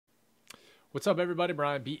What's up, everybody?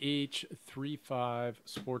 Brian BH35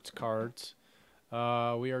 Sports Cards. We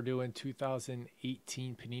are doing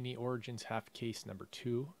 2018 Panini Origins half case number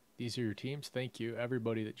 2. These are your teams. Thank you,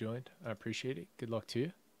 everybody that joined. I appreciate it. Good luck to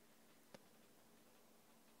you.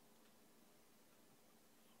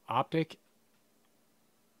 Optic.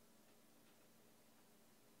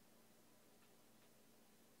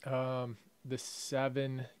 The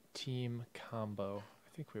 7-team combo. I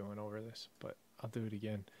think we went over this, but I'll do it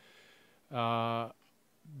again.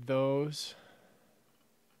 Those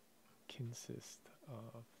consist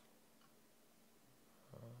of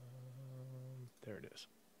there it is.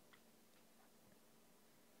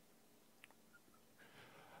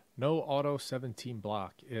 No auto 17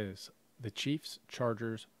 block is the Chiefs,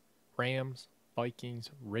 Chargers, Rams,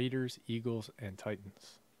 Vikings, Raiders, Eagles, and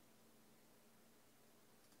Titans.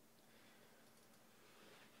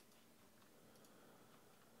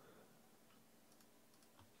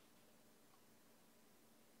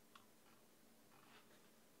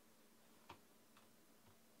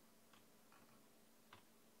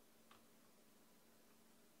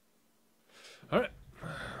 All right,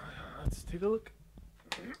 let's take a look.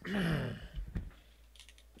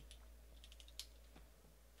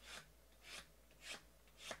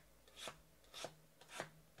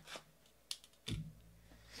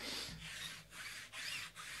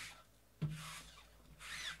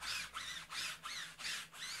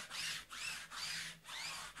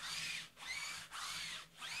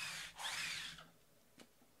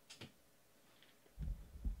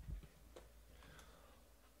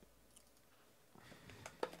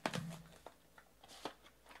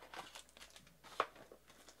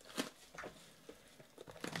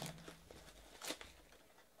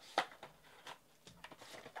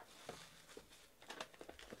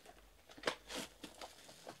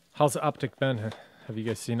 How's the optic been? Have you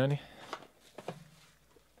guys seen any?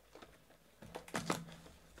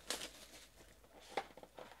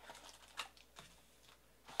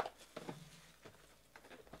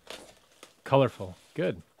 Colorful.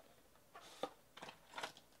 Good.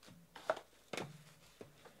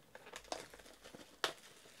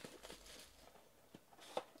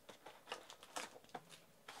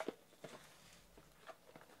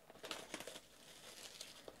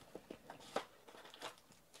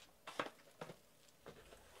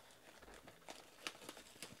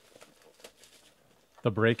 The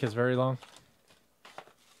break is very long.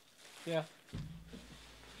 Yeah.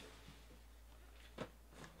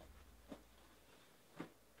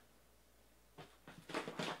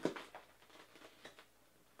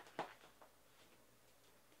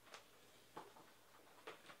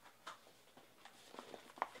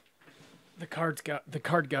 The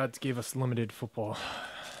card gods gave us limited football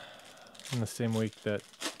in the same week that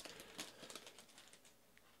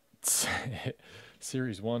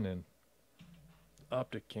Series 1 and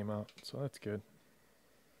Optic came out, so that's good.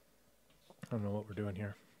 I don't know what we're doing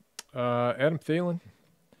here. Adam Thielen,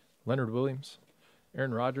 Leonard Williams,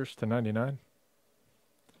 Aaron Rodgers to 99,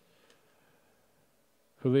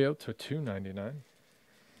 Julio to 299,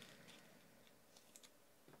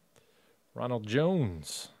 Ronald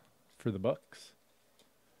Jones for the Bucks,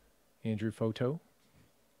 Andrew Photo,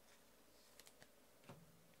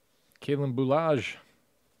 Kalen Boulage,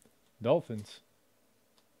 Dolphins,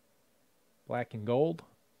 black and gold,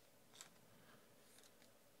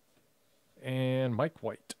 and Mike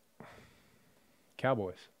White,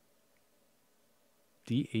 Cowboys,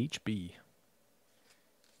 DHB.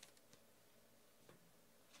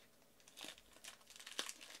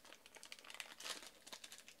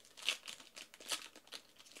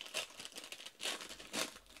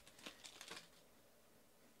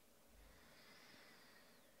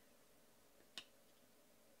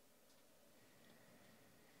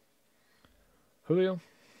 Julio,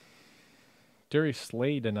 Darius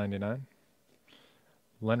Slade to 99,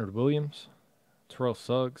 Leonard Williams, Terrell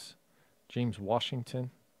Suggs, James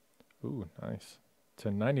Washington, ooh, nice,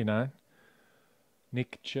 to 99,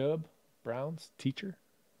 Nick Chubb, Browns, teacher,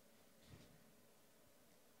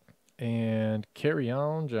 and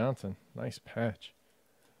Kerryon Johnson, nice patch.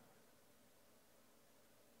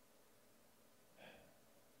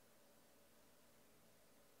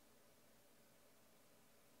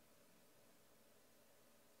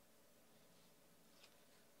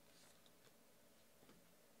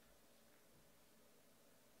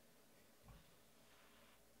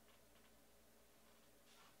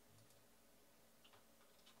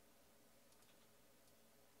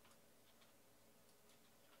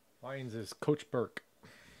 Lions is Coach Burke.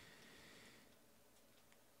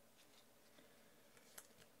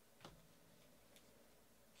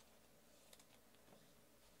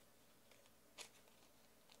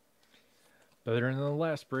 Better than the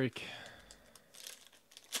last break.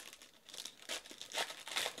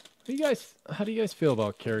 How do you guys feel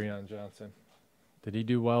about Kerryon Johnson? Did he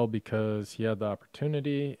do well because he had the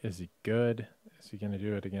opportunity? Is he good? Is he going to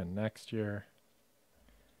do it again next year?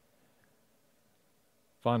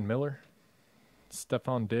 Von Miller,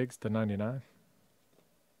 Stephon Diggs to 99,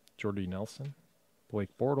 Jordy Nelson,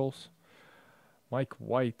 Blake Bortles, Mike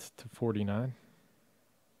White to 49,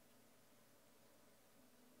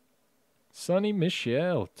 Sonny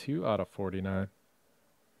Michel, 2 out of 49.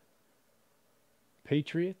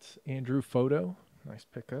 Patriots, Andrew Photo, nice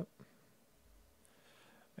pickup.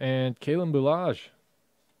 And Kalen Boulage,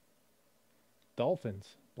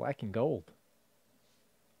 Dolphins, black and gold.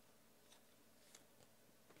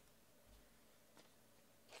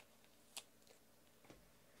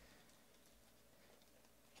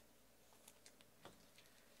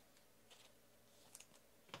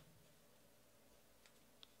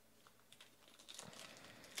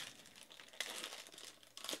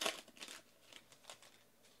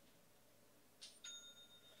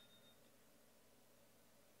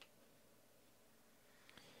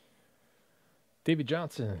 David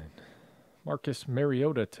Johnson, Marcus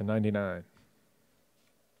Mariota to 99.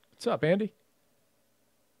 What's up, Andy?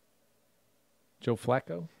 Joe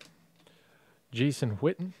Flacco, Jason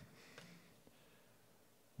Witten,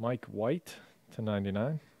 Mike White to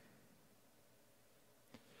 99.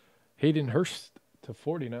 Hayden Hurst to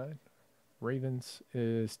 49. Ravens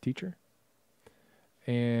is teacher.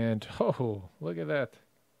 And, oh, look at that.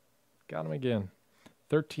 Got him again.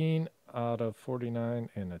 13 out of 49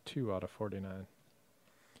 and a 2 out of 49.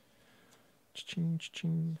 Cha-ching,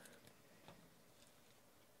 cha-ching.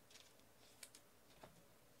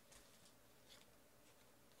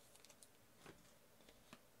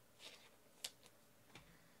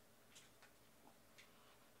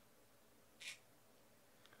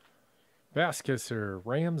 Vasquez are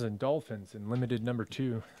Rams and Dolphins in limited number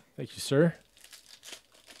 2. Thank you, sir.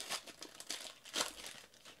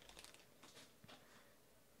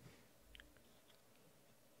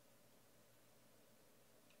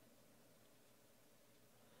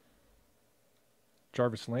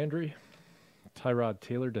 Jarvis Landry, Tyrod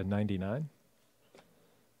Taylor to 99.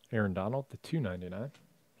 Aaron Donald to 299.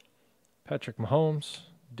 Patrick Mahomes,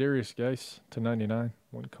 Darius Geis to 99.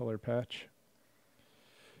 One color patch.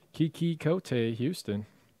 Kiki Cote, Houston.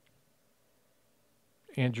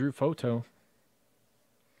 Andrew Photo.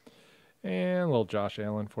 And a little Josh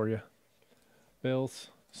Allen for you. Bills,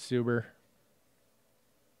 Suber.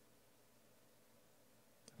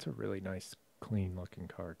 It's a really nice, clean looking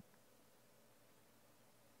card.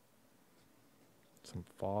 Some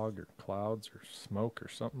fog or clouds or smoke or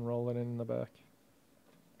something rolling in the back.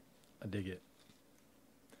 I dig it.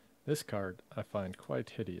 This card I find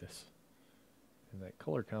quite hideous. And that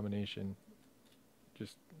color combination,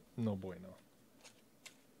 just no bueno.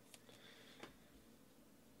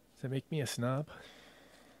 Does that make me a snob?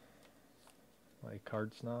 Like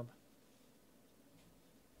card snob?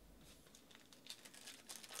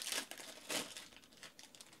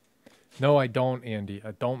 No, I don't, Andy.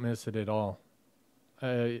 I don't miss it at all.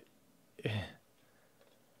 I've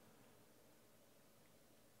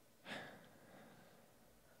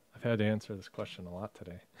had to answer this question a lot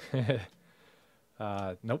today.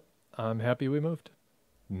 Nope. I'm happy we moved.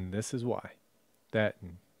 And this is why. That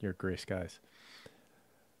and your gray skies.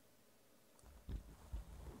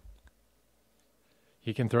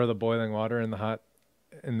 You can throw the boiling water in the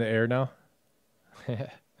air now.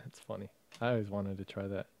 That's funny. I always wanted to try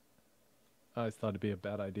that. I always thought it'd be a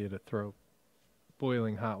bad idea to throw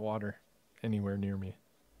boiling hot water anywhere near me.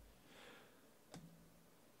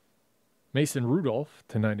 Mason Rudolph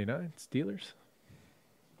to 99, Steelers.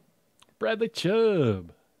 Bradley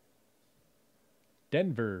Chubb.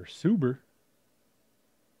 Denver, Suber.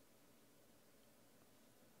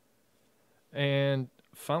 And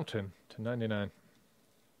Fountain to 99.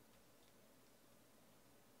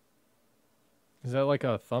 Is that like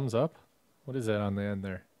a thumbs up? What is that on the end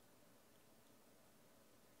there?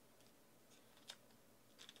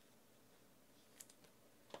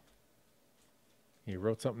 He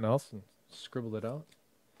wrote something else and scribbled it out.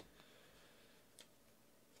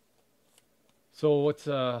 So what's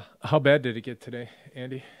how bad did it get today,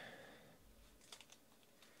 Andy?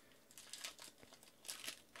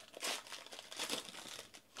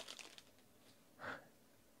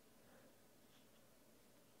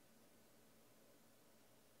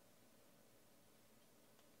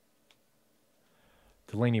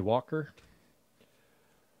 Delaney Walker,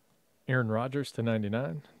 Aaron Rodgers to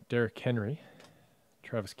 99, Derrick Henry,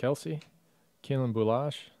 Travis Kelce, Kalen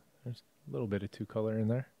Boulage. There's a little bit of two color in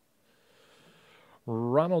there.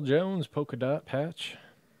 Ronald Jones polka dot patch.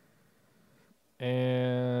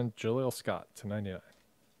 And Jaleel Scott to 99.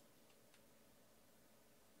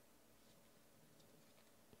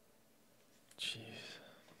 Jeez.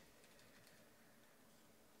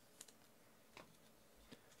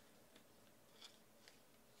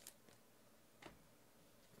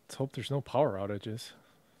 Let's hope there's no power outages.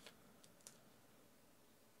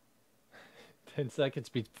 10 seconds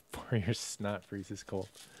before your snot freezes cold.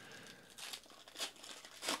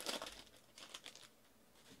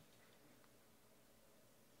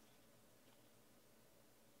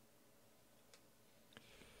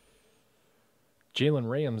 Jalen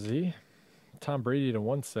Ramsey, Tom Brady to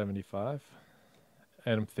 175,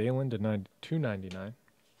 Adam Thielen to 299,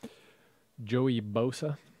 Joey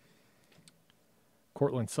Bosa,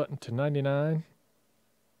 Cortland Sutton to 99,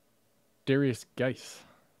 Darius Geis,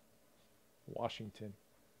 Washington,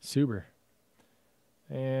 Suber,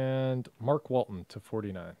 and Mark Walton to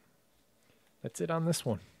 49. That's it on this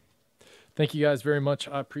one. Thank you guys very much.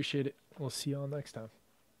 I appreciate it. We'll see you all next time.